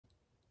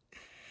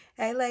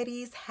Hey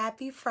ladies,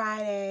 happy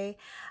Friday.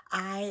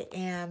 I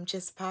am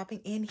just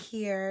popping in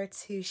here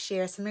to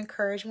share some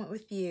encouragement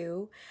with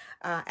you.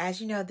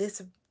 As you know,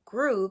 this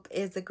group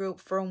is a group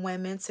for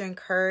women to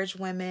encourage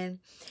women.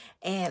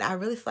 And I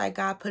really feel like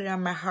God put it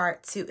on my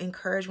heart to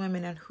encourage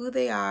women on who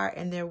they are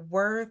and their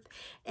worth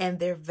and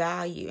their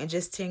value and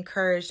just to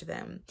encourage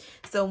them.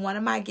 So one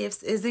of my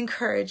gifts is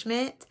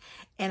encouragement.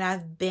 And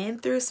I've been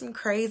through some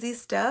crazy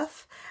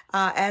stuff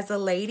as a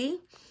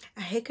lady.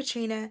 Hey,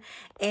 Katrina.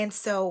 And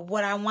so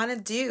what I want to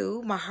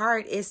do, my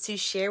heart is to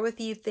share with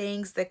you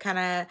things that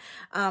kind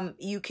of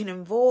you can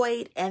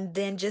avoid, and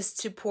then just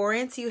to pour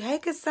into you. Hey,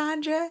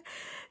 Cassandra,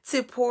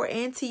 to pour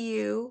into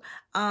you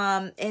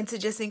and to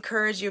just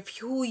encourage you of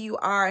who you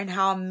are and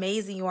how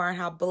amazing you are and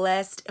how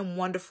blessed and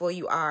wonderful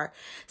you are.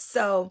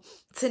 So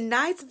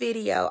tonight's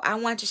video, I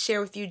want to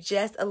share with you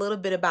just a little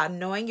bit about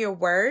knowing your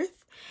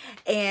worth.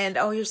 And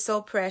oh, you're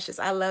so precious.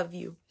 I love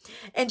you.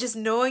 And just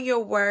knowing your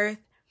worth.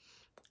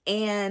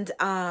 And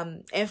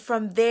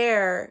from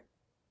there,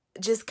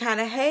 just kind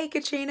of, hey,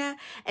 Katrina,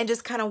 and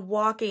just kind of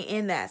walking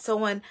in that. So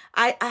when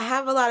I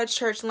have a lot of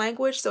church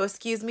language, so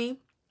excuse me,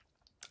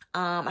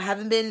 I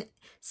haven't been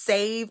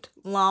saved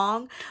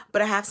long,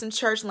 but I have some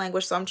church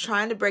language, so I'm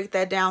trying to break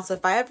that down. So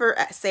if I ever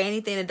say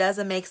anything that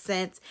doesn't make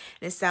sense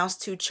and it sounds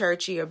too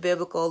churchy or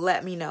biblical,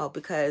 let me know,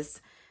 because,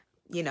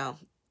 you know,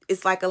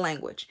 it's like a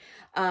language.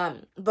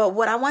 But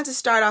what I want to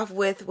start off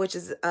with, which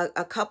is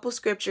a couple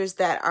scriptures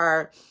that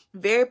are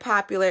very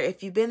popular.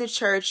 If you've been to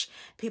church,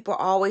 people are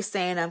always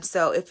saying them.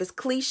 So if it's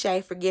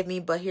cliche, forgive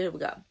me, but here we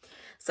go.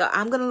 So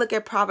I'm going to look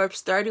at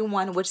Proverbs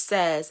 31, which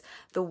says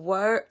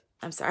Proverbs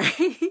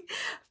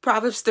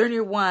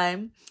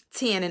 31:10,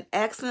 an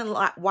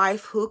excellent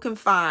wife who can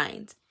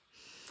find.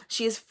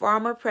 She is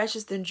far more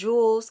precious than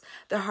jewels.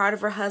 The heart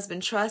of her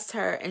husband trusts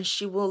her, and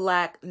she will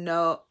have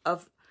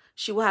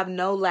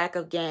no lack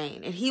of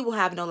gain, and he will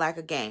have no lack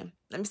of gain.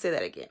 Let me say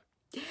that again.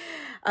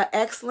 An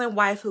excellent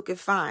wife who can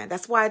find.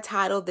 That's why I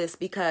titled this,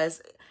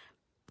 because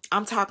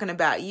I'm talking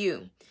about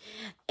you.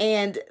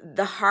 And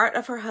the heart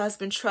of her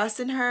husband trusts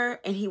in her,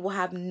 and he will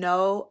have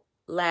no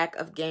lack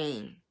of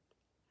gain.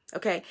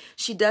 Okay.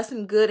 She does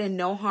him good and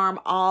no harm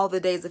all the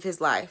days of his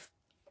life.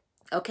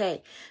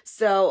 Okay.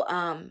 So,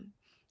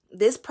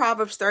 this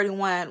Proverbs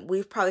 31,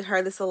 we've probably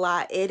heard this a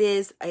lot. It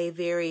is a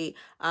very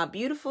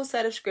beautiful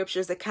set of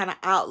scriptures that kind of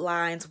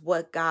outlines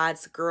what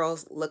God's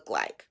girls look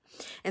like.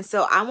 And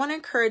so I want to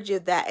encourage you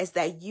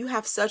that you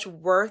have such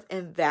worth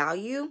and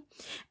value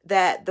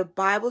that the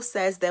Bible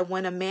says that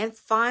when a man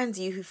finds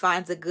you, he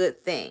finds a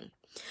good thing.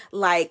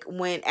 Like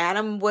when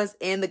Adam was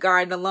in the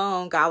garden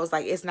alone, God was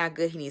like, it's not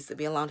good. He needs to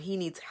be alone. He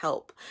needs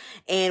help.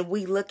 And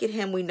we look at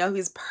him, we know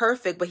he's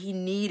perfect, but he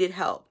needed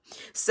help.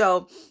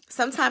 So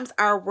sometimes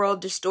our world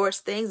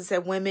distorts things and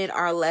said women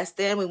are less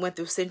than. We went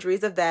through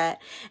centuries of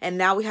that. And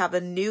now we have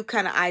a new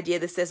kind of idea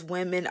that says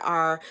women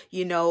are,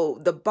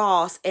 the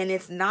boss. And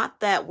it's not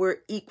that we're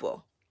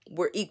equal.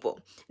 We're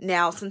equal.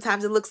 Now,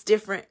 sometimes it looks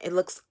different. It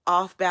looks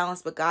off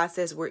balance, but God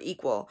says we're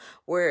equal.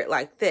 We're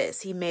like this.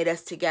 He made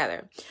us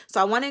together.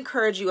 So I want to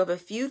encourage you of a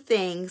few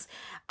things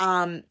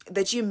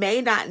that you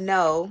may not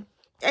know.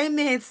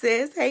 Amen,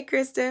 sis. Hey,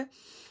 Krista.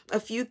 A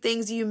few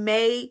things you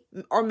may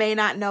or may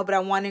not know, but I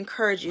want to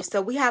encourage you.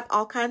 So we have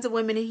all kinds of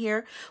women in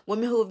here,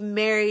 women who have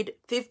married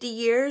 50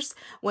 years,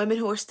 women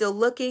who are still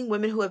looking,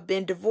 women who have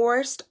been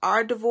divorced,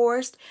 are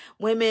divorced,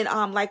 women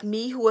like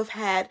me who have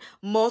had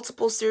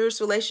multiple serious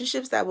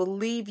relationships that will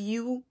leave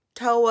you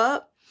toe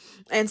up.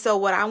 And so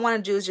what I want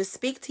to do is just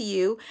speak to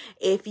you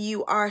if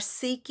you are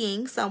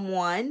seeking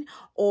someone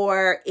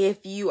or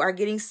if you are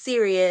getting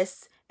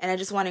serious. And I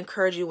just want to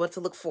encourage you what to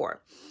look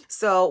for.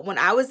 So when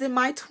I was in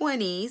my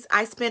 20s,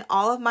 I spent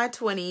all of my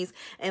 20s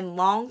in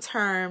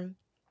long-term,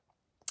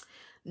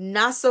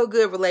 not so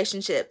good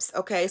relationships.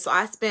 Okay. So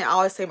I spent, I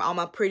always say, all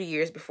my pretty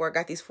years before I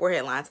got these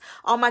forehead lines,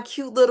 all my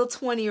cute little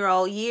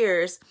 20-year-old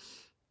years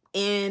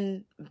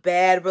in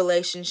bad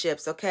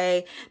relationships.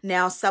 Okay.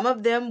 Now, some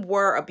of them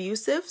were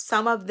abusive.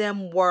 Some of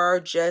them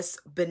were just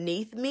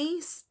beneath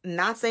me.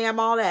 Not saying I'm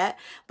all that,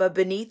 but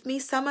beneath me.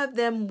 Some of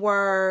them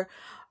were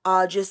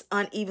just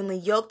unevenly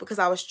yoked because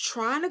I was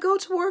trying to go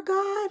toward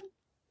God.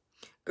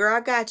 Girl,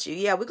 I got you.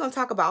 Yeah, we're going to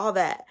talk about all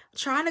that.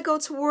 Trying to go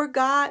toward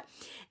God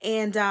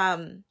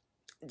and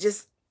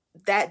just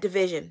that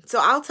division. So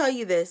I'll tell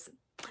you this.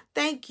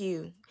 Thank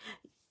you.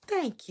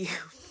 Thank you.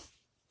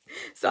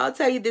 So I'll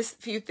tell you this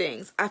few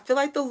things. I feel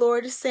like the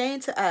Lord is saying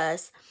to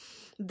us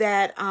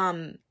that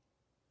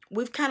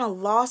we've kind of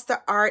lost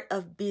the art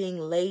of being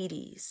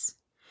ladies.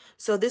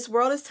 So this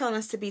world is telling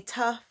us to be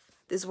tough.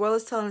 This world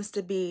is telling us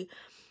to be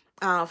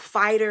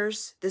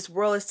fighters. This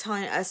world is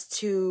telling us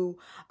to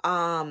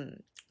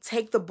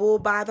take the bull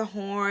by the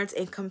horns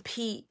and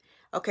compete.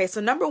 Okay,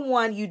 so number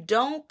one, you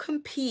don't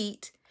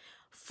compete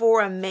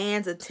for a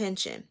man's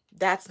attention.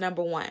 That's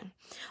number one.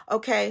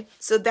 Okay,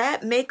 so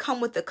that may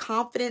come with the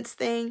confidence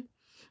thing,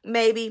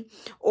 maybe,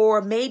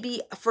 or maybe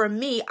for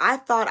me, I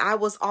thought I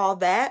was all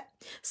that.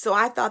 So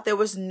I thought there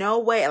was no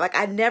way, like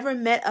I never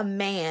met a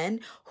man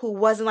who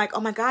wasn't like,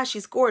 oh my gosh,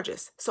 she's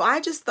gorgeous. So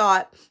I just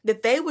thought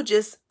that they would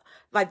just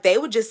Like they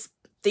would just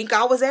think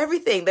I was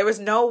everything. There was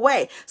no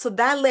way. So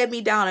that led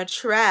me down a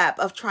trap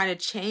of trying to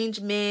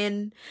change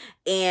men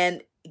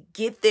and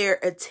get their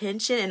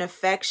attention and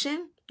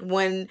affection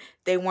when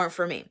they weren't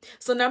for me.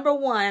 So number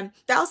one,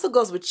 that also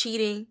goes with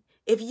cheating.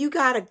 If you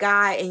got a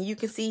guy and you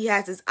can see he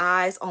has his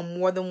eyes on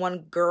more than one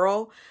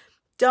girl,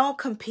 don't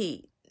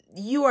compete.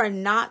 You are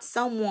not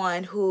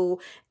someone who,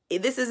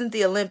 this isn't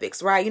the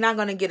Olympics, right? You're not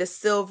going to get a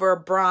silver,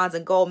 bronze,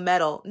 and gold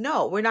medal.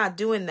 No, we're not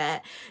doing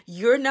that.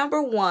 You're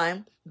number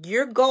one.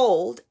 You're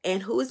gold,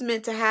 and who's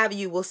meant to have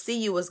you will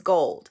see you as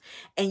gold,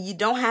 and you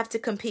don't have to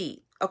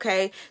compete.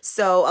 Okay,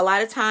 so a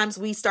lot of times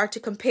we start to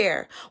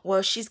compare.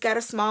 Well, she's got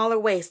a smaller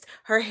waist.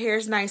 Her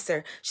hair's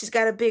nicer. She's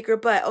got a bigger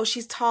butt. Oh,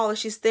 she's taller.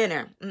 She's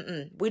thinner.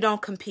 We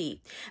don't compete,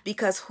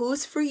 because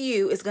who's for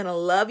you is going to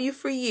love you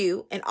for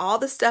you. And all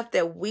the stuff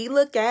that we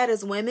look at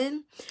as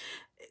women,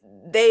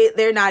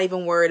 they're not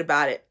even worried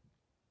about it.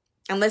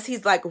 Unless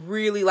he's like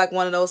really like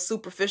one of those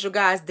superficial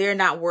guys, they're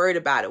not worried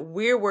about it.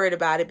 We're worried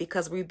about it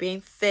because we're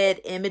being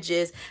fed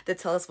images that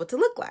tell us what to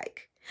look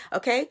like.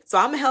 Okay, so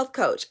I'm a health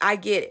coach. I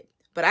get it.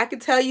 But I can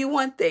tell you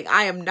one thing.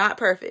 I am not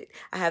perfect.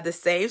 I have the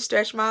same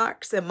stretch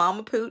marks and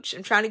mama pooch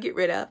I'm trying to get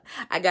rid of.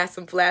 I got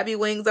some flabby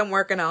wings I'm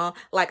working on.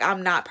 Like,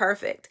 I'm not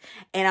perfect.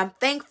 And I'm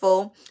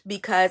thankful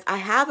because I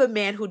have a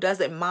man who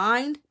doesn't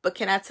mind. But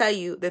can I tell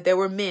you that there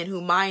were men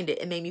who minded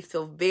and made me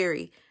feel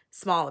very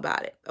small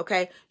about it.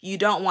 Okay. You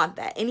don't want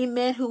that. Any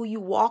man who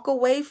you walk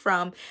away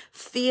from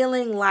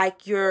feeling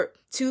like you're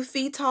 2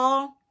 feet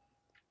tall,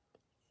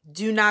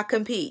 do not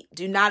compete.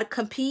 Do not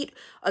compete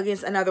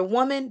against another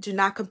woman. Do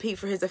not compete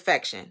for his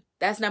affection.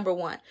 That's number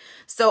one.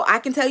 So I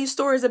can tell you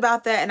stories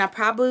about that, and I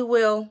probably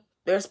will.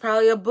 There's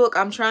probably a book.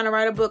 I'm trying to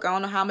write a book. I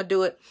don't know how I'm going to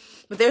do it,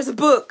 but there's a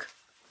book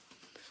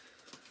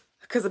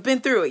because I've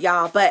been through it,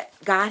 y'all. But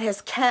God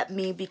has kept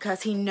me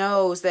because he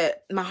knows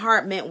that my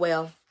heart meant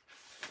well.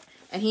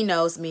 And he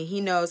knows me. He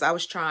knows I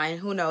was trying.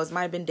 Who knows?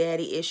 Might have been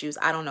daddy issues.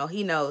 I don't know.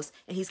 He knows.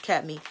 And he's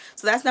kept me.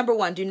 So that's number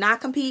one. Do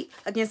not compete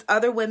against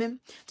other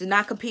women. Do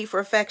not compete for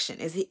affection.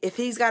 If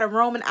he's got a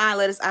Roman eye,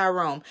 let his eye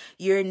roam.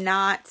 You're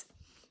not,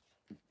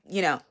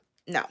 no.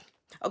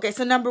 Okay,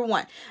 so number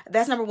one.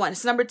 That's number one.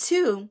 So number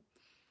two,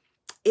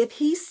 if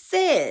he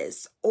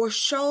says or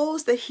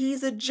shows that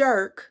he's a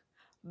jerk,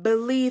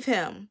 believe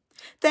him.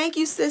 Thank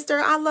you, sister.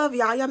 I love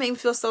y'all. Y'all make me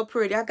feel so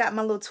pretty. I got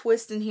my little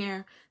twist in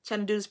here.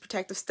 Trying to do this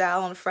protective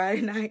style on a Friday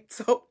night.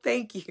 So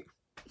thank you.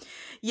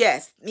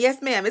 Yes,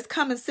 ma'am. It's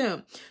coming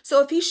soon.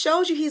 So if he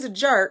shows you he's a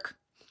jerk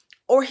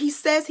or he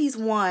says he's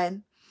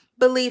one,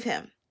 believe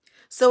him.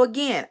 So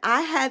again,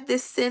 I had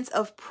this sense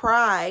of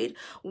pride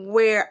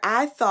where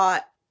I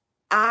thought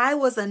I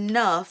was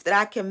enough that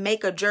I can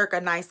make a jerk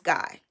a nice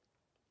guy.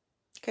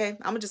 Okay.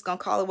 I'm just going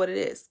to call it what it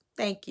is.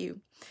 Thank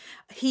you.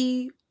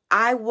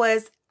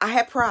 I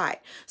had pride.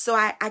 So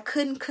I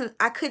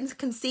couldn't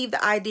conceive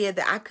the idea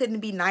that I couldn't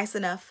be nice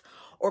enough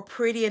or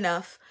pretty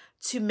enough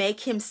to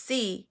make him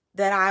see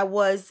that I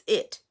was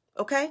it.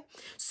 Okay.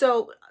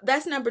 So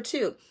that's number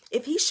two.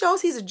 If he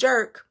shows he's a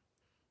jerk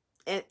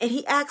and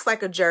he acts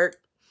like a jerk,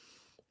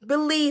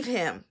 believe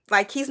him.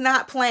 Like he's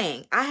not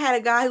playing. I had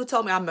a guy who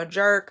told me I'm a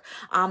jerk.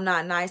 I'm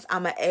not nice.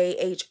 I'm a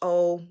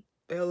AHOLE.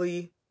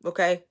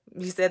 Okay.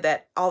 He said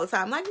that all the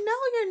time. I'm like, no,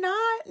 you're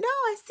not. No,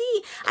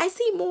 I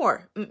see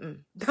more.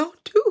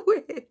 Don't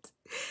do it.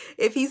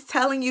 If he's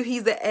telling you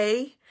he's an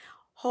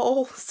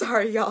a-hole,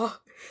 sorry, y'all,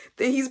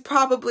 then he's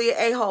probably an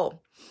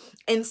a-hole.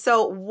 And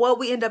so what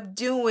we end up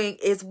doing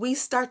is we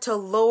start to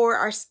lower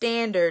our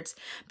standards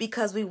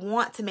because we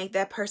want to make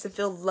that person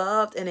feel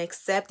loved and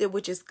accepted,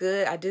 which is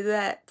good. I did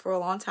that for a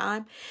long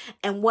time.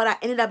 And what I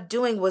ended up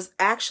doing was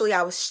actually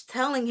I was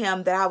telling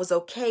him that I was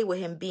okay with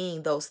him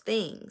being those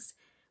things.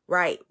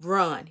 Right.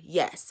 Run.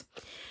 Yes.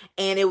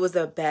 And it was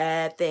a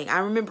bad thing. I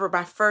remember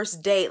my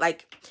first date,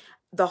 like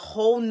the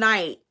whole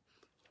night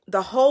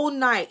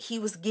he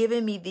was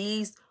giving me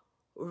these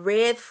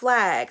red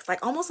flags,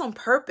 like almost on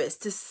purpose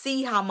to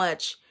see how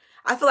much.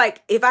 I feel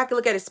like if I could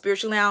look at it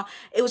spiritually now,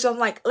 it was just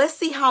like, let's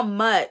see how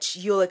much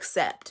you'll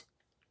accept.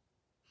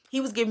 He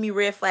was giving me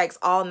red flags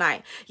all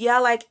night. Yeah, I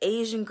like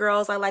Asian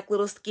girls. I like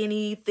little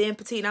skinny, thin,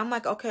 petite. And I'm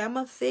like, okay, I'm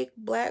a thick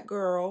black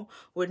girl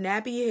with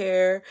nappy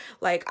hair.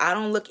 Like, I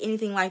don't look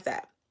anything like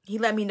that. He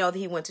let me know that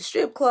he went to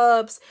strip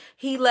clubs.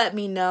 He let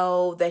me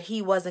know that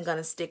he wasn't going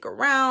to stick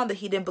around, that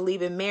he didn't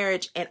believe in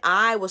marriage. And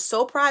I was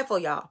so prideful,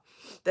 y'all,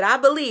 that I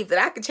believed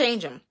that I could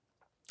change him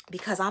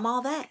because I'm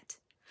all that.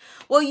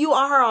 Well, you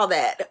are all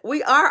that.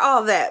 We are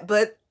all that,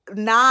 but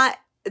not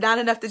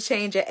enough to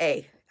change an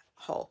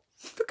a-hole.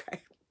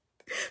 Okay.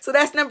 So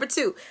that's number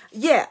two.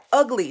 Yeah,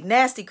 ugly,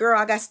 nasty girl.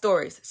 I got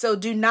stories. So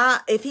do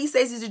not, if he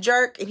says he's a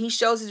jerk and he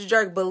shows he's a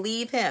jerk,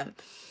 believe him.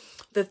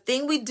 The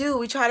thing we do,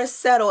 we try to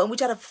settle and we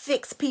try to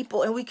fix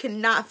people and we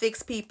cannot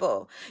fix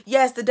people.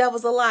 Yes, the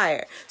devil's a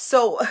liar.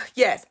 So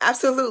yes,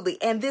 absolutely.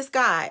 And this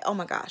guy, oh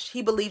my gosh,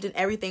 he believed in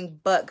everything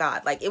but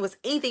God. Like it was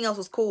anything else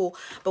was cool.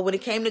 But when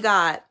it came to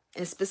God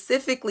and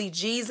specifically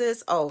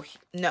Jesus, oh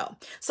no.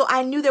 So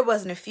I knew there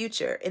wasn't a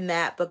future in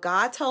that. But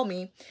God told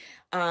me,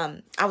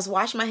 I was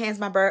washing my hands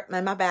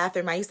in my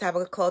bathroom. I used to have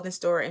a clothing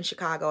store in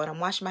Chicago, and I'm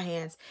washing my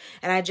hands,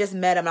 and I just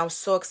met him. I was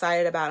so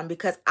excited about him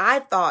because I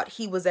thought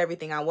he was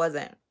everything I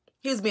wasn't.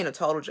 He was being a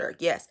total jerk,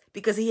 yes,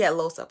 because he had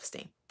low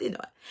self-esteem. Didn't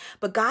know it.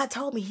 But God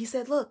told me, he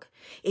said, look,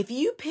 if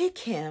you pick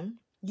him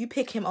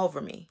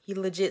over me. He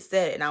legit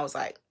said it, and I was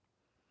like,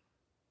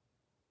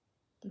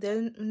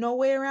 there's no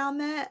way around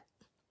that.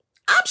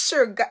 I'm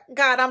sure,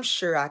 God, I'm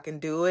sure I can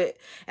do it.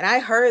 And I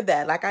heard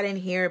that. Like, I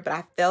didn't hear it, but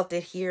I felt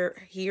it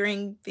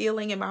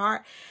feeling in my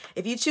heart.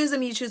 If you choose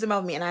him, you choose him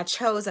over me. And I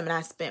chose him, and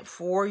I spent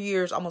 4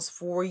 years, almost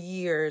 4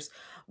 years,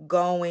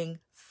 going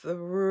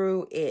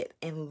through it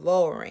and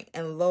lowering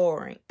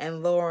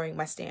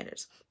my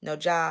standards. No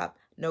job,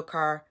 no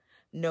car,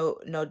 no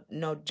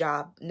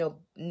job, no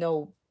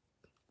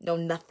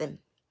nothing.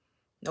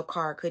 No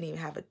car, didn't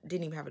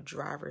even have a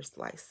driver's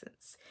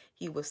license.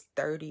 He was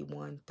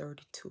 31,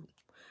 32.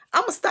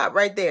 I'm going to stop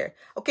right there.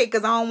 Okay,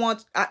 because I don't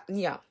want...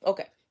 yeah,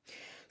 okay.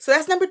 So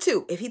that's number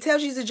 2. If he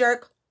tells you he's a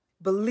jerk,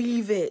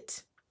 believe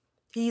it.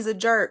 He's a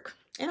jerk.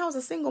 And I was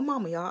a single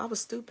mama, y'all. I was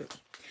stupid.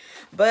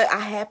 But I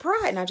had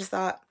pride, and I just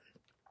thought,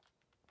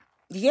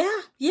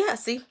 yeah,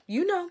 see,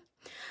 you know.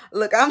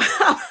 Look,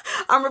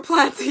 I'm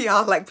replying to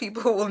y'all like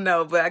people will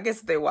know, but I guess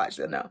if they watch,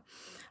 they'll know.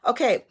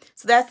 Okay,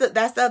 so that's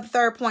the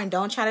third point.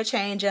 Don't try to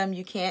change him.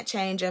 You can't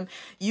change him.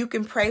 You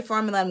can pray for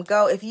him and let him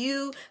go. If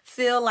you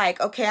feel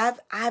like, okay,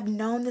 I've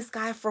known this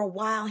guy for a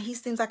while. He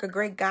seems like a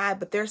great guy,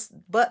 but there's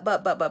but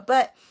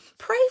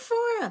pray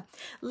for him.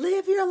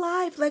 Live your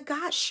life. Let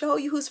God show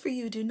you who's for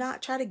you. Do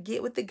not try to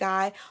get with the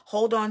guy.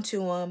 Hold on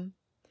to him.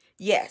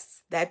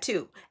 Yes, that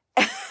too.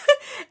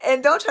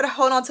 And don't try to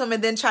hold on to him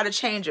and then try to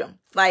change him.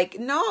 Like,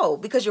 no,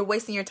 because you're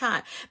wasting your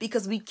time.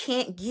 Because we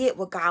can't get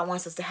what God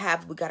wants us to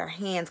have. We got our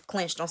hands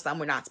clenched on something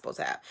we're not supposed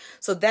to have.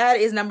 So that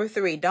is number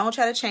 3. Don't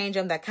try to change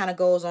him. That kind of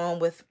goes on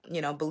with,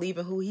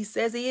 believing who he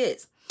says he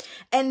is.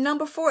 And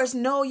number 4 is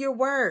know your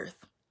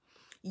worth.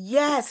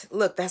 Yes,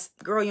 look,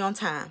 girl, you're on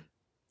time.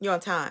 You're on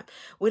time.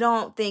 We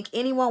don't think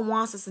anyone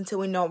wants us until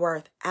we know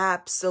worth.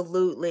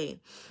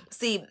 Absolutely.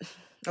 See,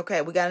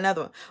 okay, we got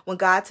another one. When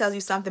God tells you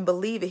something,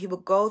 believe it. He will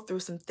go through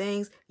some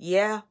things.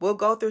 Yeah, we'll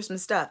go through some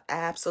stuff.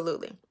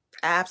 Absolutely.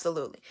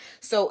 Absolutely.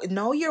 So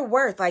know your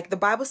worth. Like the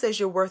Bible says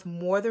you're worth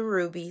more than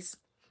rubies.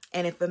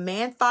 And if a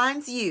man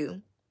finds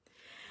you,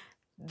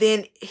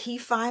 then he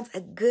finds a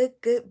good,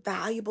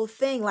 valuable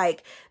thing.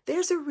 Like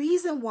there's a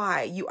reason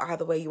why you are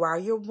the way you are.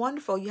 You're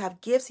wonderful. You have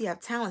gifts. You have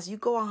talents. You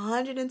go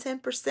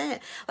 110%.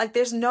 Like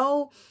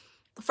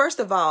first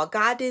of all,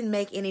 God didn't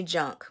make any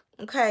junk.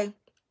 Okay.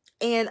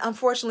 And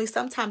unfortunately,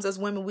 sometimes as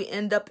women, we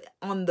end up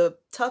on the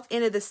tough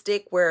end of the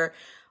stick where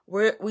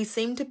we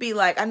seem to be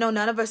like, I know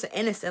none of us are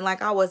innocent,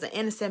 like I wasn't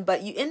innocent,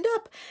 but you end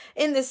up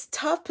in this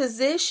tough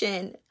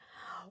position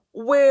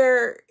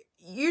where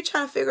you're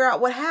trying to figure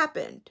out what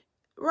happened,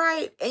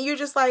 right? And you're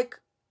just like,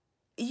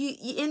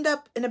 you end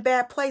up in a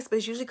bad place, but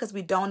it's usually because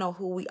we don't know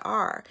who we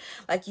are.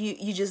 Like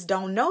you just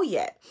don't know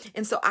yet.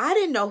 And so I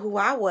didn't know who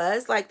I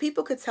was. Like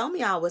people could tell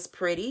me I was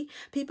pretty.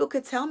 People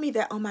could tell me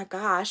that, oh my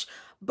gosh,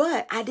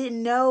 but I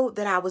didn't know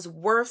that I was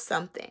worth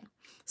something.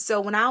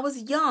 So when I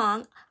was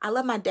young, I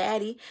love my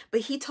daddy,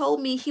 but he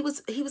told me he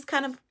was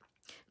kind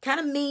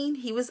of mean.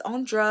 He was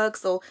on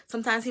drugs. So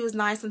sometimes he was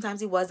nice, sometimes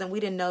he wasn't. We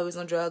didn't know he was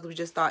on drugs. We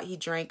just thought he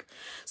drank.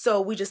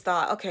 So we just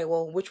thought, okay,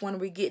 well, which one are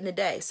we getting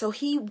today? So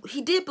he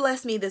did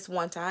bless me this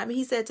one time.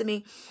 He said to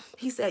me,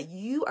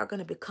 you are going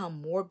to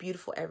become more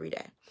beautiful every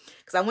day.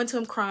 Because I went to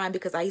him crying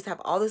because I used to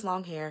have all this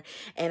long hair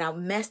and I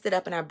messed it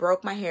up and I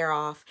broke my hair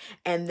off.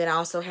 And then I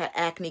also had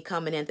acne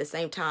coming in at the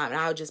same time.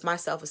 And my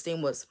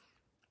self-esteem was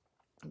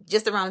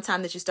just around the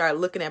time that you started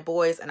looking at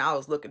boys, and I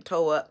was looking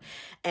toe up.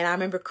 And I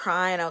remember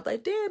crying. I was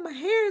like, Dad, my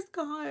hair is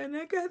gone.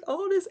 I got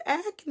all this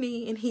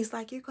acne. And he's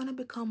like, you're going to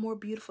become more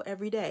beautiful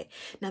every day.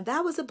 Now,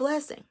 that was a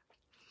blessing.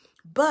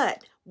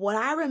 But what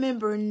I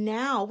remember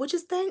now, which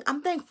is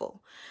I'm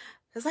thankful.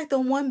 It's like the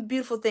one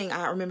beautiful thing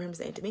I remember him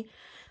saying to me.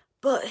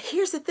 But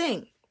here's the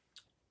thing.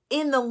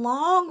 In the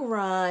long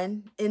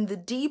run, in the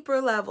deeper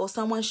level,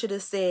 someone should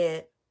have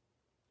said,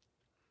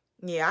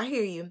 yeah, I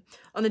hear you.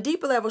 On the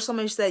deeper level,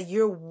 somebody said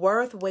you're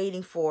worth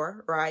waiting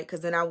for, right? Because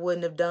then I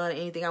wouldn't have done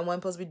anything I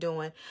wasn't supposed to be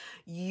doing.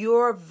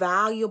 You're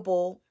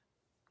valuable.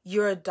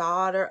 You're a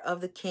daughter of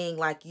the King.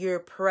 Like you're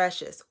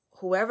precious.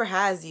 Whoever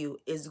has you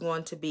is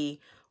going to be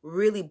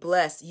really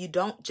blessed. You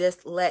don't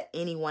just let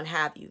anyone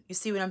have you. You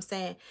see what I'm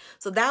saying?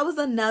 So that was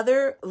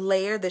another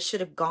layer that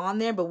should have gone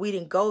there, but we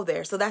didn't go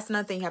there. So that's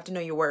another thing you have to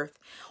know your worth.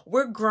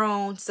 We're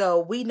grown,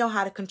 so we know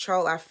how to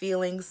control our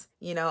feelings,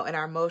 and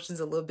our emotions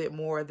a little bit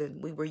more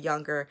than we were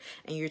younger,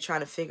 and you're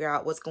trying to figure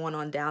out what's going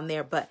on down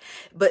there. But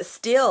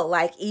still,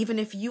 like, even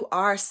if you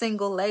are a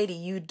single lady,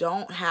 you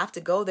don't have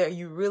to go there.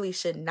 You really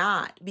should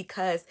not,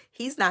 because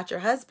he's not your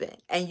husband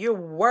and you're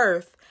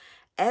worth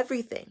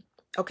everything.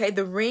 Okay.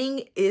 The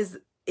ring is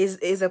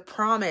a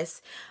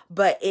promise,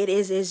 but it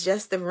is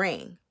just the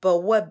ring.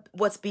 But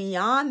what's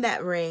beyond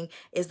that ring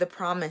is the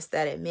promise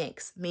that it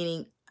makes,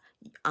 meaning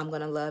I'm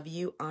going to love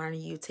you, honor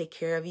you, take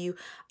care of you.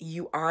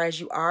 You are as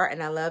you are,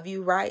 and I love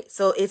you, right?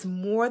 So it's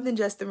more than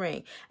just the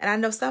ring. And I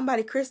know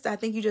somebody, Krista, I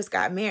think you just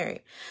got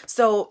married.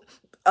 So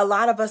a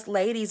lot of us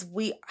ladies,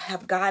 we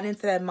have gotten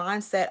into that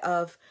mindset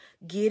of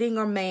getting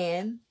a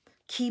man,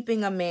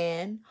 keeping a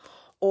man,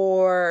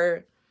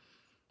 or,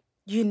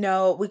 you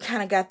know, we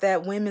kind of got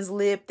that women's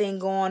lib thing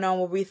going on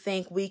where we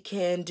think we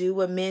can do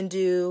what men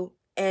do.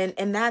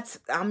 And that's,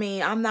 I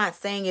mean, I'm not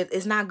saying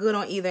it's not good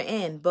on either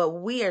end, but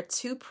we are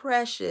too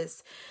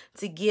precious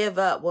to give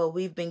up what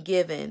we've been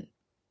given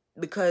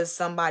because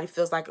somebody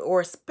feels like, or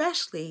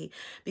especially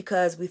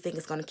because we think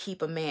it's going to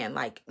keep a man.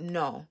 Like,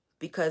 no,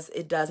 because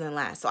it doesn't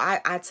last. So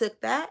I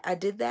took that. I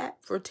did that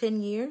for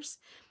 10 years.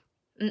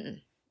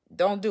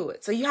 Don't do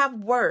it. So you have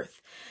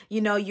worth. You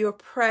know, you're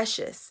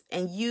precious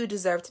and you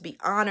deserve to be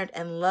honored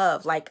and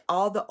loved, like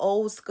all the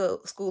old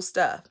school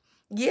stuff.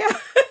 Yeah.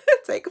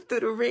 Take them through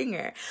the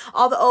ringer.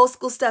 All the old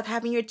school stuff,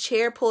 having your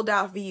chair pulled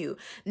out for you.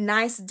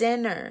 Nice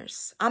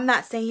dinners. I'm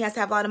not saying he has to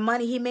have a lot of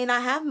money. He may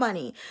not have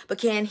money, but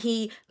can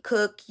he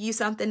cook you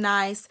something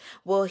nice?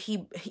 Will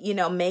he, you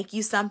know, make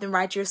you something,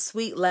 write your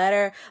sweet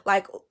letter?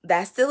 Like,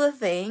 that's still a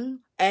thing.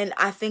 And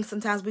I think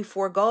sometimes we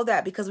forego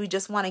that because we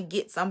just want to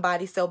get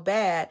somebody so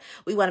bad.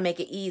 We want to make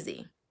it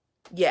easy.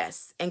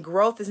 Yes. And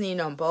growth is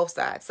needed on both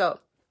sides. So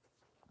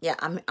yeah,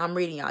 I'm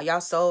reading y'all. Y'all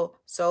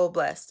so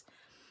blessed.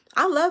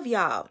 I love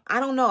y'all.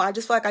 I don't know. I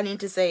just feel like I need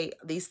to say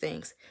these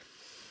things.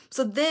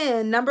 So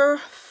then number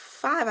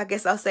 5, I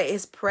guess I'll say,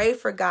 is pray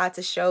for God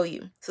to show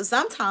you. So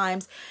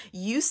sometimes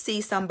you see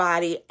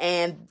somebody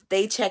and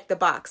they check the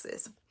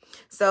boxes.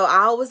 So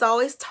I was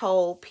always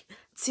told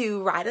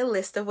to write a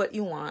list of what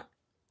you want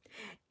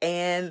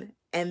and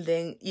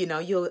then, you know,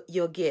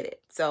 you'll get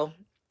it. So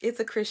it's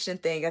a Christian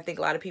thing. I think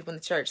a lot of people in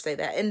the church say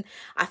that. And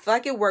I feel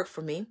like it worked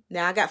for me.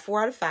 Now I got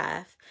 4 out of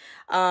 5.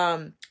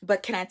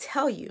 But can I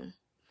tell you,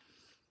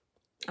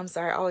 I'm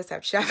sorry, I always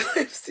have chapped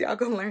lips. Y'all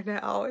gonna learn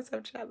that. I always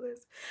have chapped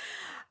lips.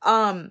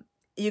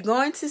 You're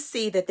going to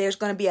see that there's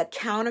going to be a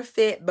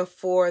counterfeit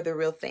before the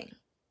real thing.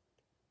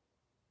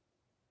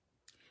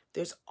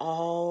 There's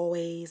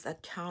always a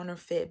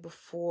counterfeit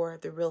before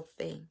the real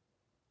thing.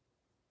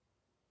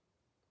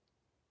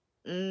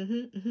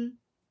 The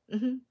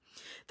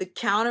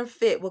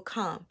counterfeit will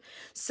come.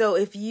 So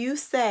if you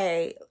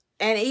say,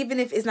 and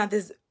even if it's not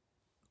this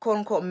quote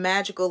unquote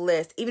magical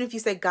list, even if you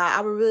say, God,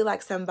 I would really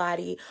like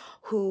somebody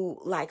who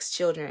likes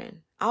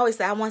children. I always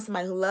say I want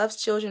somebody who loves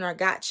children or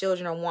got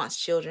children or wants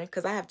children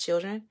because I have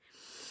children.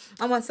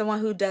 I want someone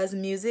who does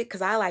music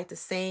because I like to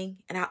sing,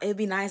 and it'd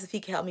be nice if he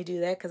could help me do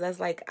that because I was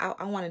like,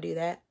 I want to do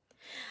that.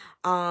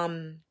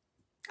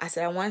 I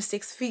said I want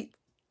 6 feet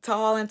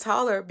tall and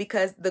taller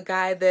because the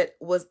guy that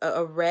was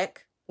a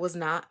wreck was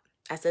not.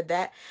 I said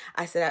that.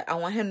 I said, I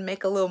want him to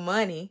make a little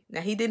money. Now,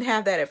 he didn't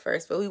have that at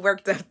first, but we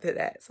worked up to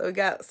that. So we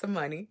got some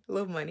money, a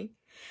little money.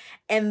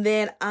 And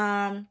then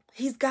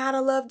he's got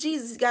to love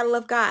Jesus. He's got to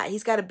love God.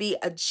 He's got to be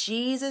a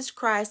Jesus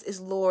Christ is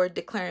Lord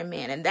declaring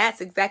man. And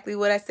that's exactly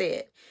what I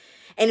said.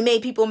 And it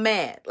made people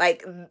mad.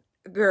 Like,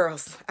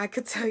 girls, I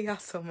could tell y'all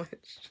so much.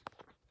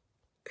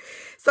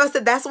 So I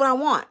said, that's what I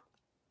want.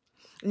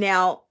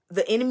 Now,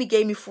 the enemy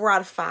gave me 4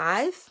 out of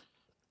 5.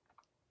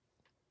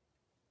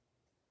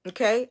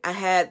 Okay, I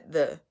had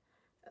a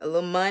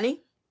little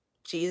money,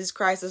 Jesus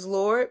Christ is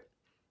Lord,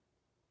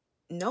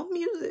 no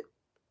music,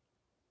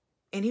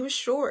 and he was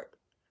short,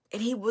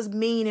 and he was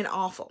mean and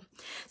awful.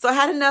 So I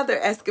had another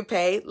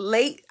escapade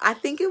late. I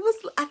think it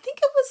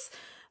was.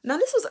 No,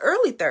 this was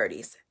early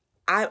 30s.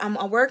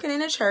 I'm working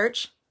in a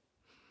church,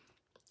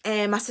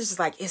 and my sister's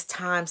like, "It's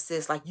time,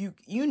 sis. Like you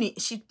need."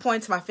 She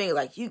points to my finger,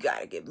 like, "You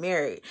gotta get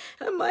married."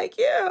 And I'm like,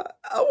 "Yeah,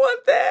 I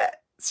want that."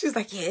 She was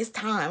like, "Yeah, it's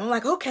time." I'm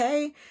like,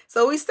 "Okay."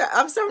 So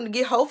I'm starting to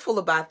get hopeful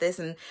about this.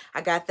 And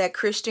I got that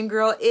Christian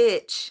girl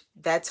itch,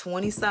 that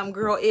 20-something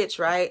girl itch,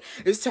 right?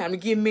 It's time to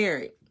get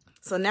married.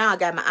 So now I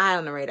got my eye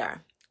on the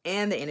radar,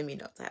 and the enemy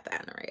knows I have the eye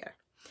on the radar.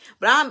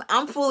 But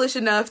I'm foolish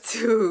enough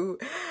to,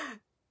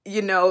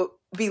 you know,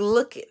 be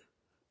looking,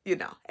 you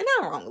know, and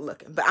not wrong with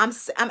looking, but I'm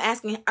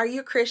asking, "Are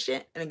you a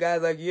Christian?" And the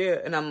guy's like, "Yeah."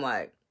 And I'm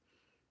like,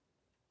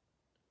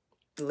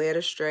 led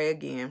astray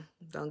again.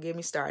 Don't get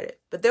me started.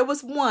 But there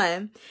was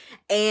one,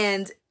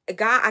 and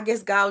I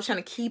guess God was trying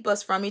to keep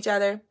us from each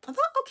other. I thought,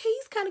 okay,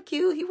 he's kind of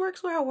cute. He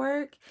works where I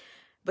work.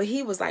 But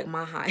he was like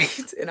my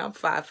height, and I'm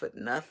 5 foot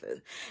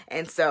nothing.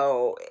 And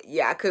so,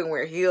 yeah, I couldn't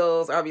wear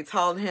heels or be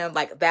taller than him.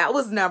 Like, that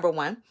was number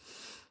 1.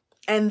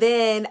 And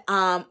then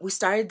we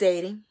started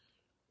dating.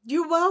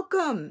 You're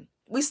welcome.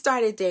 We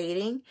started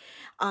dating.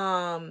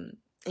 And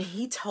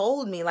he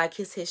told me, like,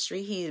 his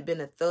history. He had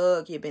been a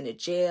thug. He had been to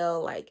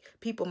jail. Like,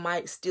 people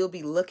might still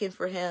be looking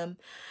for him.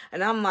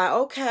 And I'm like,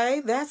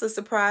 okay, that's a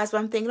surprise. But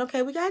I'm thinking,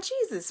 okay, we got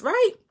Jesus,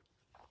 right?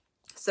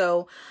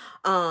 So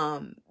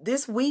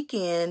this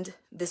weekend,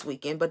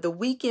 but the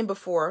weekend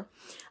before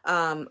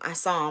I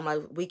saw him,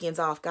 like, weekends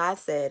off, God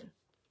said,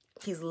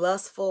 he's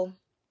lustful,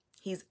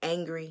 he's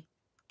angry,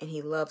 and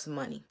he loves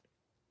money.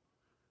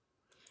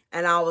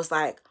 And I was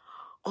like,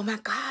 oh my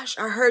gosh,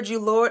 I heard you,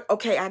 Lord.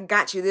 Okay, I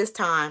got you this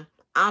time.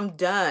 I'm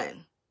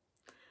done.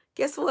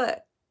 Guess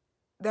what?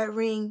 That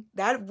ring,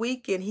 that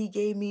weekend, he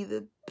gave me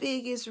the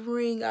biggest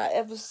ring I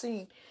ever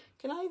seen.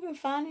 Can I even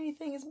find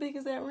anything as big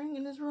as that ring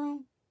in this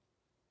room?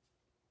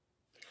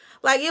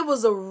 Like, it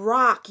was a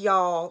rock,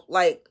 y'all.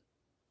 Like,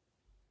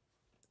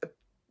 a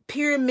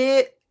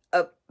pyramid,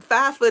 a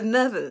 5 foot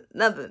nothing.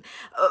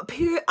 A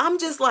pyramid. I'm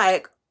just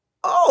like,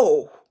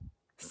 oh.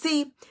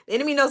 See, the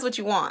enemy knows what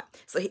you want.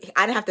 So I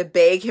didn't have to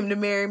beg him to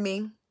marry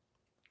me.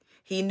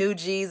 He knew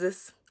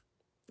Jesus.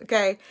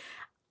 Okay.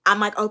 I'm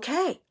like,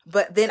 okay.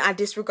 But then I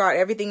disregard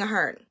everything I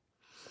heard.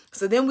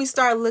 So then we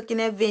start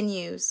looking at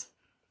venues.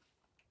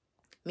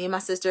 Me and my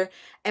sister.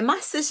 And my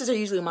sisters are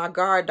usually my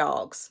guard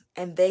dogs.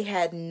 And they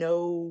had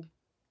no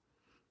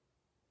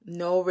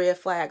red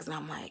flags. And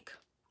I'm like,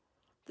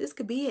 this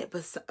could be it.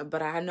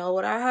 But I know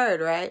what I heard,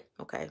 right?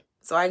 Okay.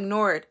 So I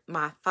ignored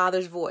my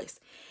father's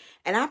voice.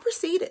 And I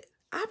proceeded.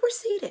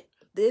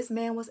 This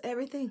man was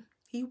everything.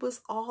 He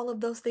was all of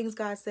those things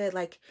God said.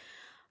 Like,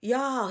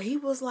 y'all, he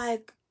was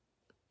like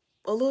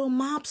a little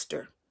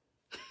mobster.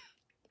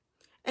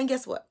 And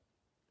guess what?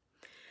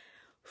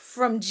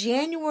 From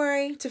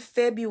January to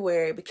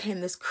February, it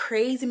became this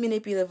crazy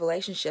manipulative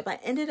relationship. I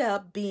ended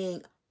up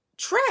being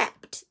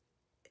trapped,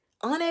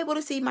 unable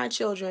to see my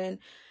children.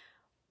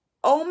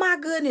 Oh my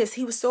goodness,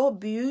 he was so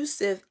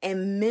abusive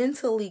and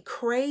mentally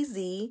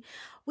crazy.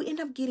 We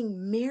ended up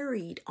getting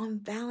married on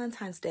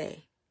Valentine's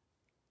Day.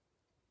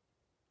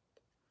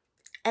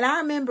 And I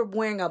remember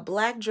wearing a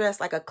black dress,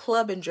 like a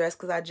clubbing dress,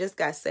 because I just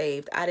got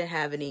saved. I didn't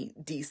have any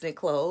decent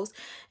clothes.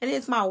 And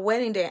it's my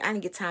wedding day. I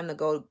didn't get time to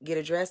go get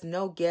a dress.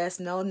 No guests,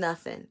 no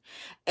nothing.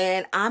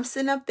 And I'm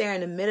sitting up there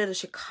in the middle of the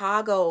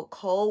Chicago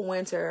cold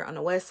winter on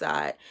the west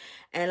side.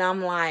 And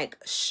I'm like,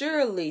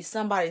 surely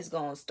somebody's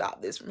going to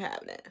stop this from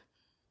happening.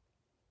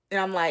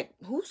 And I'm like,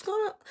 who's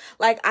going to?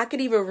 Like, I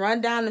could even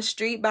run down the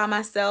street by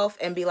myself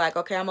and be like,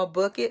 okay, I'm going to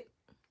book it.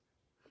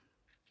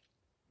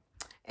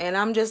 And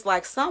I'm just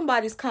like,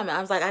 somebody's coming. I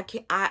was like,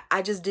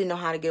 I just didn't know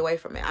how to get away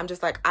from it. I'm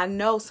just like, I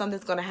know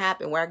something's going to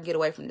happen where I can get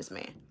away from this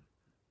man.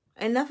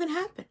 And nothing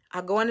happened.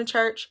 I go into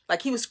church.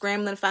 Like, he was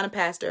scrambling to find a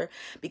pastor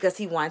because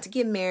he wanted to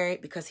get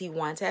married, because he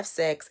wanted to have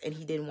sex, and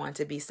he didn't want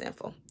to be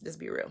sinful. Just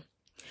be real.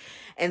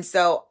 And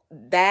so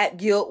that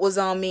guilt was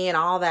on me and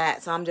all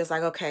that. So I'm just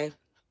like, okay.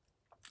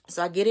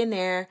 So I get in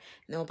there.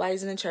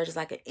 Nobody's in the church. It's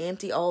like an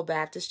empty old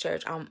Baptist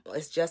church.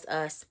 It's just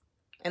us.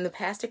 And the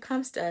pastor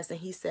comes to us and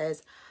he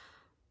says,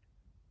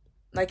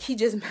 like, he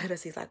just met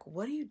us. He's like,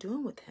 what are you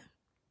doing with him?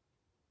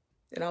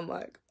 And I'm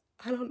like,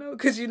 I don't know.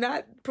 Could you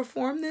not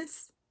perform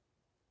this?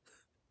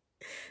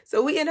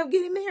 So we end up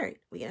getting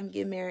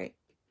married.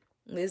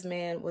 This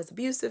man was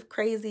abusive,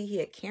 crazy. He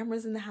had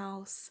cameras in the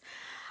house.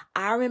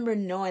 I remember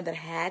knowing that I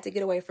had to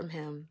get away from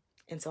him.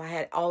 And so I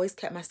had always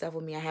kept my stuff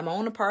with me. I had my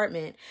own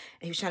apartment,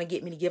 and he was trying to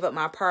get me to give up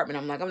my apartment.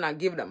 I'm like, I'm not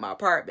giving up my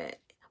apartment.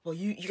 Well,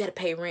 you got to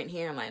pay rent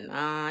here. I'm like,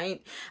 nah, I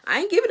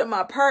ain't giving up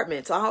my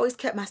apartment. So I always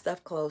kept my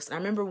stuff close. And I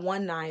remember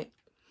one night,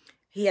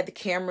 he had the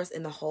cameras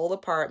in the whole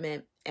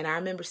apartment. And I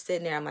remember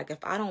sitting there. I'm like,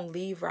 if I don't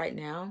leave right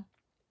now,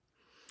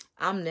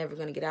 I'm never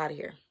going to get out of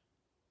here.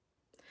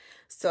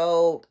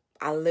 So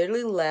I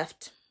literally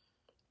left.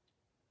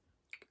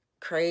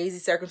 Crazy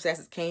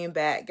circumstances, came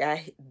back, got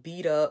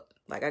beat up.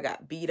 Like, I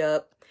got beat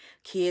up.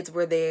 Kids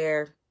were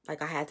there.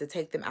 Like, I had to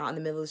take them out in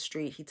the middle of the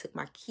street. He took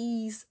my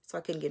keys, so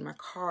I couldn't get in my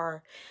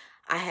car.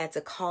 I had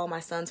to call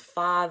my son's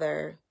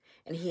father,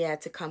 and he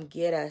had to come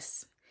get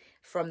us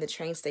from the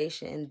train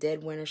station in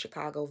dead winter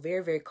Chicago.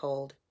 Very, very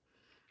cold.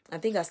 I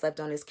think I slept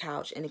on his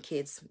couch, and the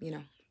kids,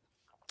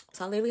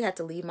 So I literally had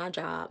to leave my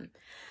job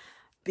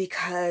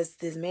because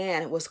this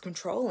man was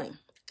controlling.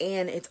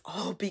 And it's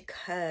all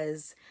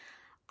because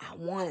I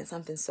wanted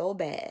something so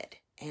bad.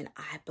 And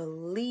I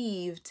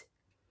believed,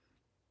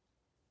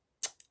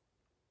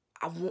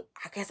 I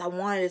guess I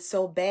wanted it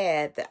so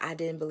bad that I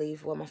didn't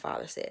believe what my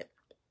father said.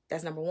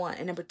 That's number one.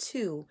 And number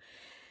two,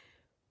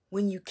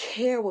 when you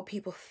care what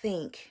people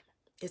think,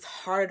 it's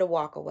harder to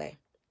walk away.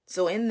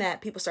 So in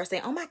that, people start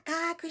saying, oh my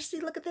God, Christy,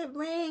 look at that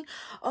ring.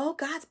 Oh,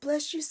 God's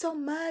blessed you so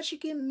much. You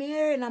get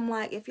married. And I'm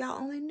like, if y'all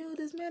only knew,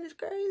 this man is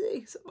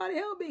crazy. Somebody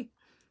help me.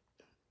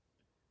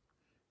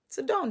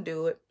 So don't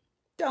do it.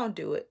 Don't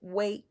do it.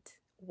 Wait.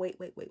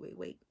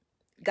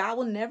 God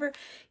will never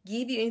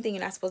give you anything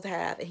you're not supposed to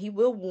have. And he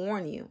will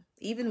warn you.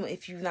 Even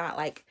if you're not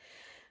like,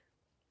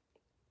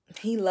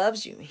 he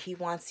loves you. He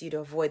wants you to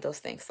avoid those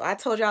things. So I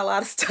told y'all a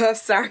lot of stuff.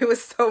 Sorry it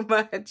was so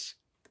much.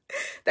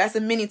 That's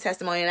a mini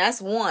testimony. And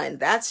that's one.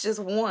 That's just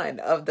one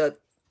of the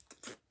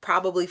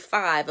probably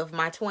 5 of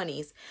my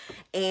 20s.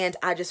 And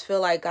I just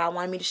feel like God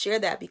wanted me to share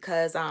that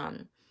because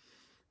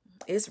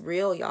it's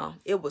real, y'all.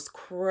 It was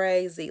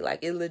crazy.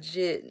 Like, it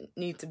legit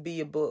need to be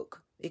a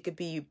book. It could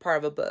be part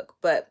of a book.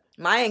 But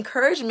my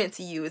encouragement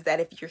to you is that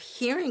if you're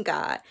hearing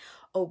God,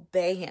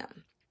 obey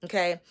him.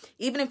 Okay?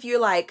 Even if you're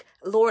like,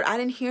 Lord, I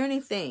didn't hear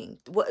anything.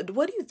 What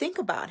do you think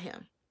about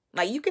him?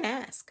 Like, you can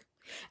ask.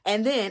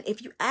 And then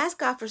if you ask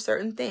God for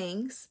certain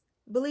things,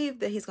 believe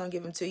that he's going to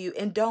give them to you,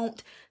 and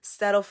don't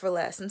settle for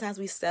less. Sometimes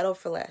we settle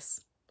for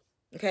less.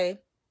 Okay?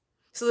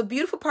 So the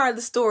beautiful part of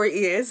the story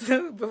is,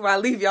 before I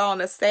leave y'all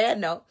on a sad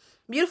note,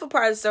 Beautiful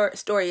part of the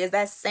story is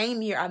that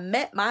same year I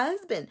met my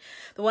husband,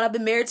 the one I've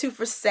been married to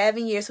for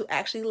 7 years, who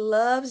actually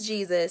loves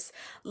Jesus,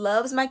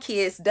 loves my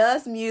kids,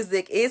 does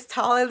music, is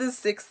taller than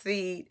 6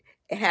 feet,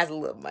 and has a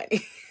little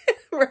money,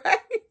 right?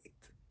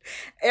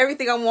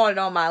 Everything I wanted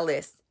on my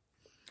list.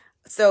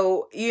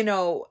 So, you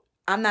know,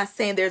 I'm not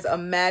saying there's a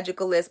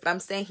magical list, but I'm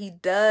saying he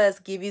does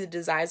give you the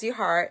desires of your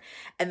heart,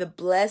 and the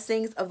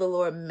blessings of the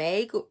Lord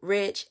make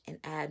rich and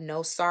add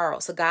no sorrow.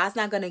 So God's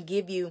not going to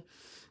give you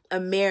a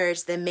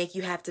marriage that make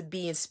you have to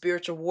be in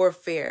spiritual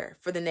warfare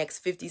for the next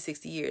 50,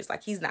 60 years.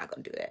 Like, he's not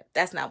going to do that.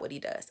 That's not what he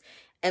does.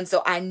 And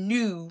so I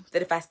knew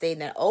that if I stayed in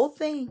that old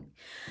thing,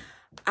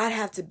 I'd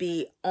have to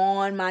be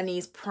on my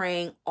knees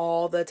praying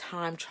all the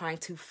time, trying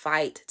to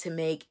fight to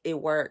make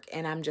it work.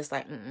 And I'm just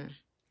like,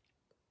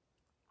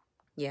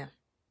 yeah.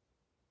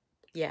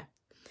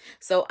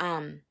 So,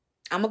 I'm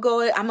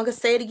gonna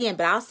say it again,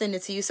 but I'll send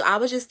it to you. So I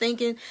was just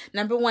thinking,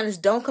 number one is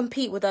don't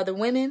compete with other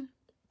women.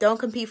 Don't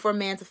compete for a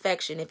man's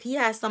affection. If he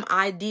has some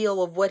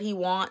ideal of what he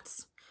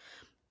wants,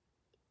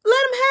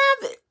 let him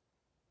have it.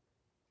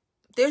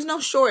 There's no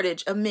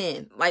shortage of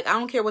men. Like, I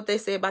don't care what they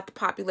say about the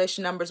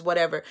population numbers,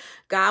 whatever.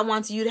 God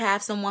wants you to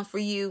have someone for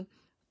you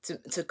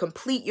to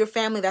complete your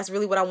family. That's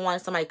really what I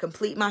want. Somebody to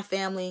complete my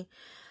family.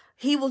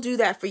 He will do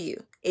that for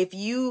you. If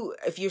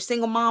you're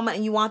single mama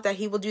and you want that,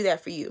 he will do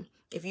that for you.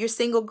 If you're a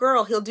single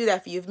girl, he'll do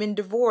that for you. If you've been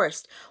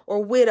divorced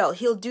or widowed,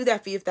 he'll do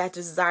that for you if that's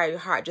the desire of your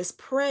heart. Just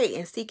pray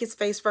and seek his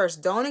face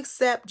first. Don't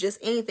accept just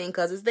anything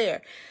because it's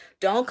there.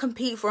 Don't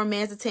compete for a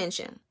man's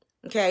attention.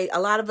 Okay, a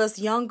lot of us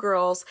young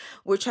girls,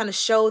 we're trying to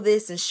show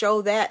this and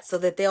show that so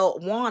that they'll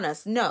want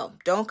us. No,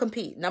 don't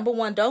compete. Number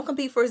one, don't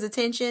compete for his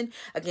attention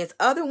against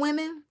other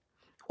women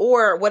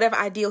or whatever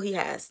ideal he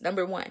has.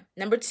 Number one.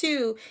 Number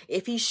two,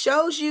 if he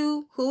shows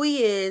you who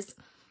he is,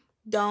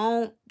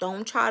 don't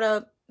try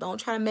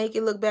to make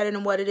it look better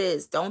than what it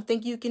is. Don't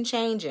think you can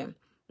change him.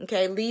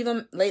 Okay, leave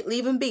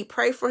him be.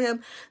 Pray for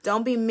him.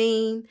 Don't be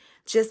mean.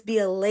 Just be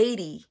a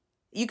lady.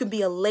 You can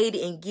be a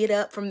lady and get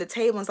up from the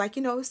table and it's like,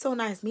 it's so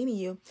nice meeting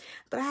you,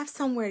 but I have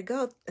somewhere to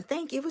go.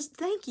 Thank you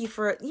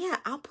for,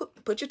 I'll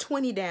put your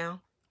 20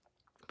 down.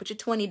 Put your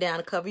 20 down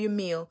to cover your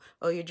meal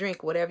or your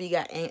drink, whatever you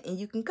got, and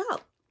you can go.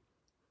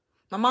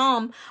 My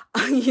mom,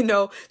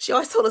 she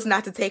always told us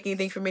not to take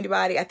anything from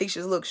anybody. I think she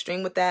was a little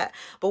extreme with that.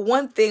 But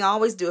one thing I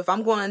always do, if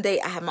I'm going on a date,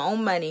 I have my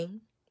own money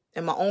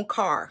and my own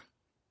car,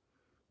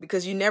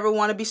 because you never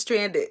want to be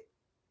stranded.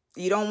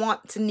 You don't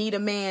want to need a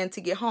man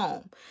to get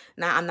home.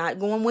 Now, I'm not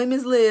going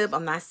women's lib.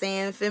 I'm not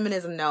saying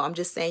feminism. No, I'm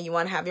just saying you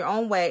want to have your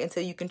own way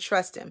until you can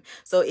trust him.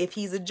 So if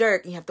he's a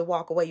jerk and you have to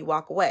walk away, you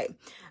walk away.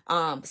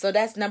 So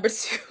that's number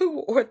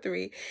 2 or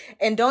 3.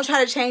 And don't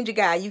try to change a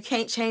guy. You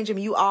can't change him.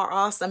 You are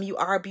awesome. You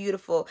are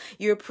beautiful.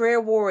 You're a prayer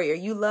warrior.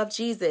 You love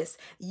Jesus.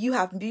 You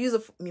have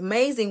beautiful,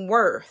 amazing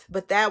worth.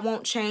 But that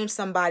won't change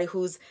somebody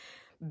who's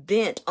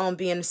bent on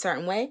being a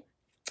certain way.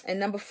 And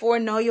number 4,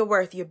 know your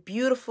worth. You're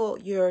beautiful.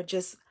 You're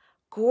just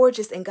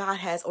gorgeous, and God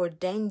has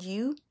ordained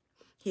you.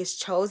 He has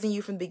chosen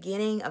you from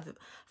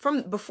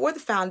before the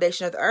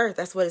foundation of the earth.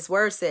 That's what his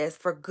word says,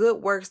 for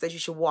good works that you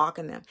should walk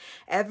in them.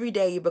 Every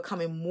day you're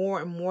becoming more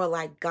and more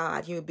like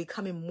God. You're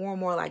becoming more and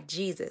more like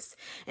Jesus.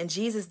 And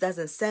Jesus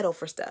doesn't settle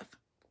for stuff.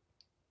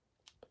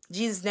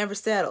 Jesus never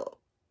settled.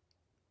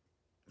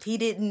 He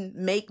didn't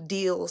make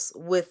deals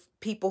with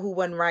people who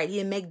wasn't right. He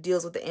didn't make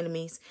deals with the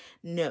enemies.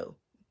 No,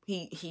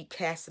 he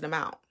casted them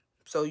out.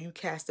 So you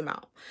cast them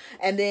out.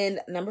 And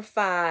then number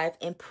 5,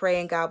 and pray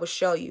and God will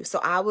show you. So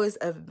I was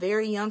a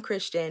very young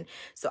Christian.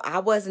 So I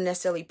wasn't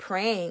necessarily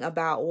praying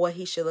about what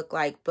he should look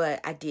like,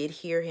 but I did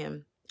hear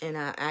him and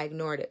I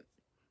ignored it.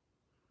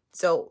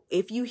 So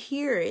if you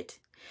hear it,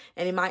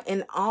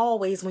 and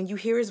always when you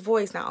hear his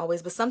voice, not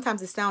always, but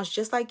sometimes it sounds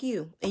just like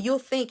you and you'll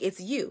think it's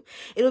you.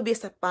 It'll be a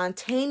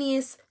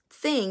spontaneous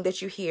thing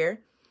that you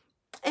hear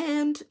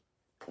and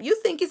you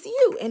think it's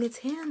you, and it's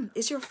him.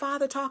 It's your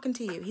Father talking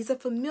to you. He's a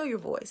familiar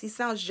voice. He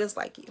sounds just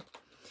like you.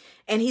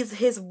 And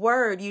his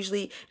word,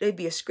 usually it'll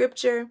be a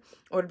scripture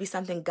or it'll be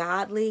something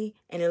godly,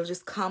 and it'll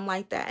just come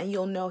like that. And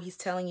you'll know he's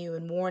telling you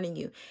and warning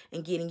you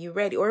and getting you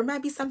ready. Or it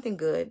might be something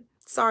good.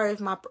 Sorry if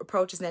my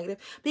approach is negative,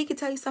 but he can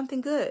tell you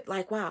something good.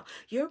 Like, wow,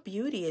 your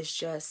beauty is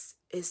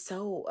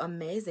so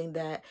amazing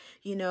that,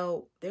 there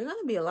are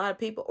going to be a lot of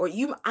people, or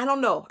I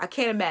don't know, I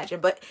can't imagine,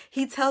 but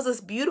he tells us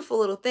beautiful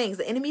little things.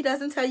 The enemy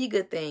doesn't tell you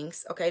good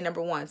things. Okay,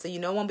 number 1, so it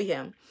won't be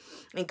him.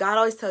 And God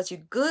always tells you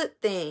good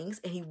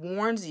things, and he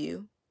warns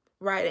you,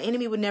 right? The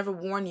enemy would never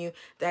warn you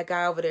that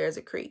guy over there is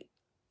a creep,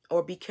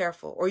 or be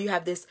careful, or you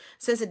have this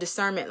sense of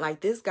discernment,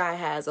 like this guy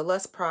has a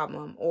lust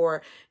problem,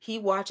 or he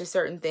watches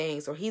certain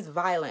things, or he's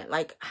violent.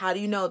 Like, how do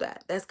you know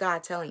that? That's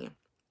God telling you.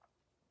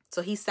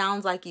 So he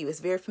sounds like you.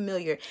 It's very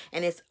familiar,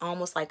 and it's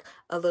almost like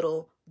a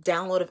little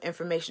download of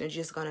information that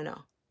you're just going to know.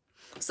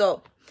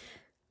 So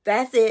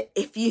that's it.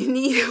 If you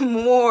need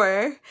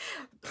more,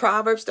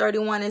 Proverbs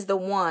 31 is the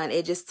one.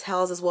 It just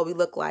tells us what we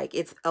look like.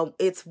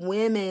 It's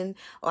women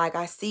like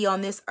I see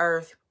on this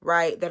earth,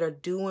 right, that are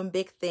doing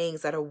big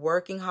things, that are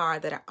working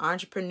hard, that are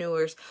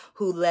entrepreneurs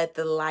who let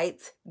the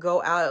lights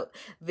go out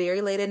very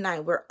late at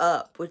night. We're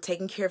up. We're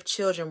taking care of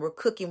children. We're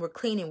cooking. We're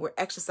cleaning. We're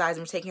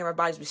exercising. We're taking care of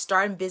our bodies. We're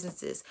starting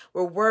businesses.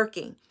 We're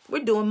working.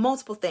 We're doing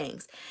multiple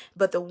things.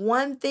 But the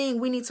one thing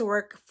we need to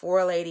work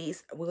for,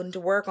 ladies, we need to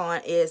work on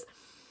is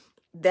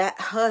that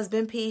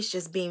husband piece,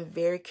 just being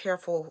very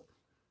careful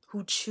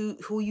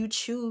who you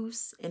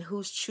choose and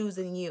who's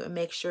choosing you, and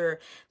make sure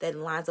that it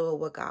lines up with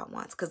what God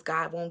wants, because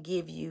God won't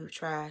give you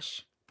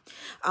trash.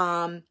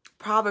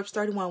 Proverbs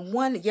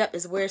 31:1, yep,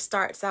 is where it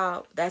starts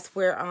out. That's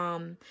where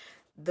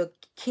the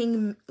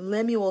King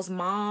Lemuel's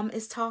mom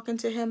is talking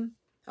to him.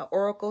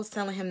 Oracle's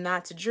telling him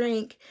not to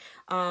drink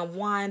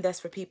wine. That's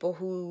for people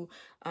who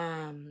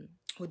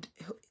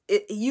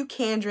you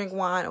can drink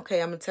wine,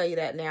 okay, I'm gonna tell you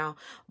that now,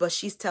 but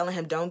she's telling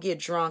him don't get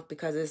drunk,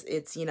 because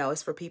it's you know,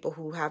 it's for people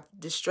who have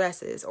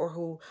distresses or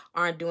who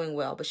aren't doing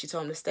well. But she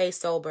told him to stay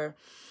sober.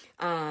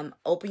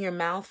 Open your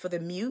mouth for the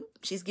mute.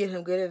 She's giving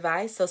him good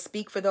advice. So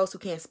speak for those who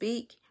can't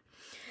speak,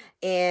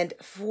 and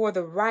for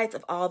the rights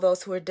of all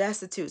those who are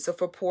destitute. So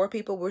for poor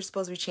people, we're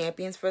supposed to be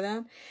champions for them.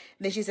 And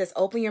then she says,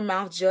 open your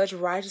mouth, judge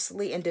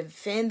righteously, and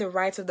defend the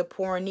rights of the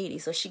poor and needy.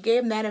 So she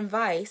gave him that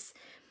advice.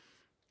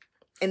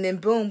 And then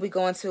boom, we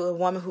go into a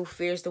woman who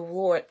fears the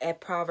Lord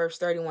at Proverbs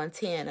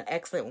 31:10, an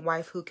excellent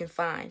wife who can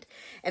find.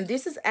 And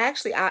this is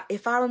actually,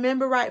 if I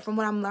remember right from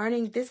what I'm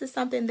learning, this is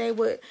something they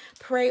would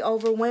pray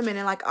over women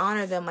and like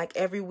honor them like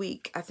every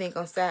week, I think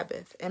on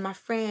Sabbath. And my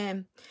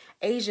friend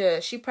Asia,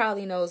 she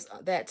probably knows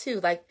that too.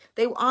 Like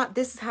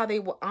this is how they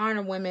will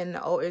honor women in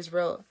the old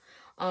Israel,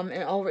 and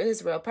over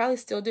Israel, probably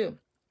still do.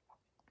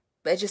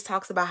 But it just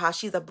talks about how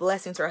she's a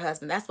blessing to her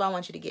husband. That's what I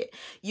want you to get.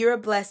 You're a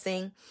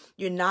blessing.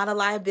 You're not a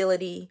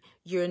liability.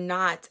 You're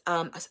not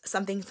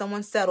something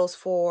someone settles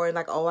for.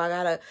 Like, oh, I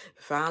got to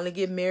finally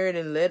get married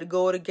and let it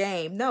go of the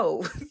game.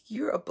 No,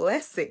 you're a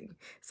blessing.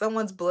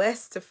 Someone's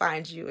blessed to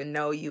find you and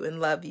know you and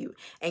love you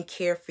and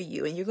care for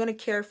you. And you're going to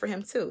care for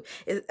him too.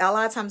 A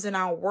lot of times in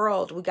our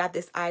world, we got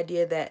this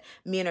idea that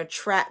men are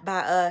trapped by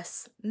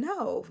us.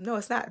 No,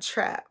 it's not a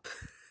trap.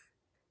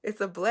 It's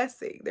a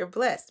blessing. They're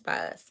blessed by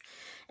us.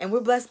 And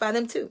we're blessed by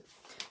them too.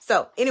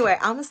 So anyway,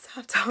 I'm going to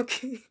stop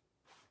talking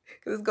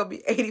because it's going to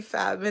be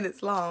 85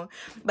 minutes long.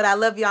 But I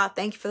love y'all.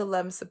 Thank you for the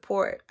love and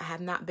support. I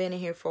have not been in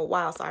here for a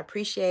while, so I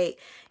appreciate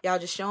y'all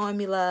just showing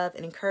me love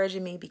and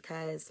encouraging me,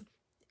 because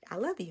I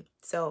love you.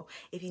 So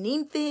if you need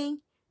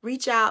anything,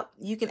 reach out.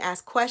 You can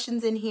ask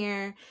questions in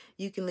here.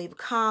 You can leave a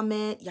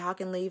comment. Y'all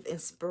can leave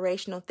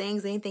inspirational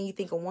things. Anything you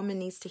think a woman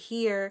needs to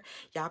hear,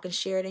 y'all can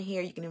share it in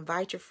here. You can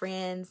invite your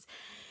friends.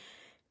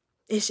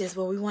 It's just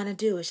what we want to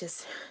do. It's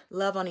just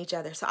love on each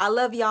other. So I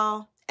love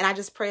y'all. And I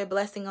just pray a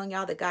blessing on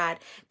y'all, that God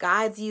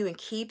guides you and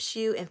keeps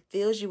you and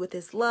fills you with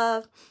his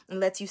love and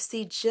lets you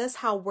see just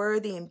how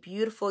worthy and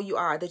beautiful you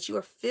are, that you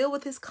are filled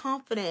with his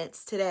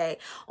confidence today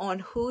on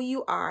who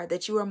you are,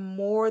 that you are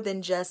more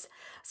than just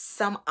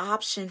some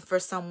option for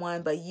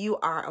someone, but you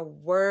are a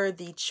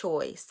worthy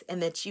choice,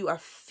 and that you are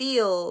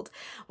filled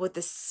with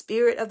the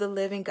Spirit of the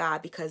living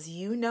God, because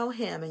you know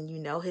him and you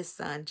know his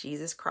son,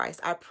 Jesus Christ.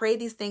 I pray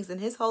these things in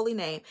his holy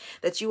name,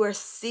 that you are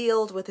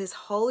sealed with his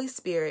Holy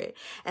Spirit,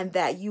 and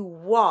that you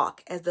walk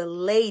as the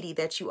lady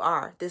that you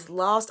are. This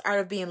lost art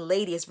of being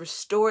lady is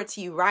restored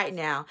to you right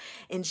now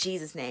in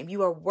Jesus' name.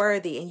 You are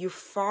worthy, and you're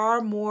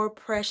far more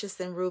precious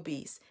than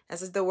rubies.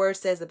 That's what the word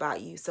says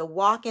about you. So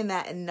walk in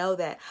that and know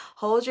that.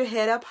 Hold your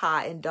head up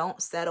high and don't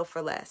settle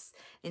for less.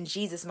 In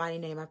Jesus' mighty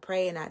name I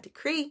pray and I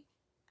decree.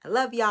 I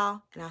love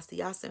y'all, and I'll see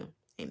y'all soon.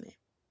 Amen.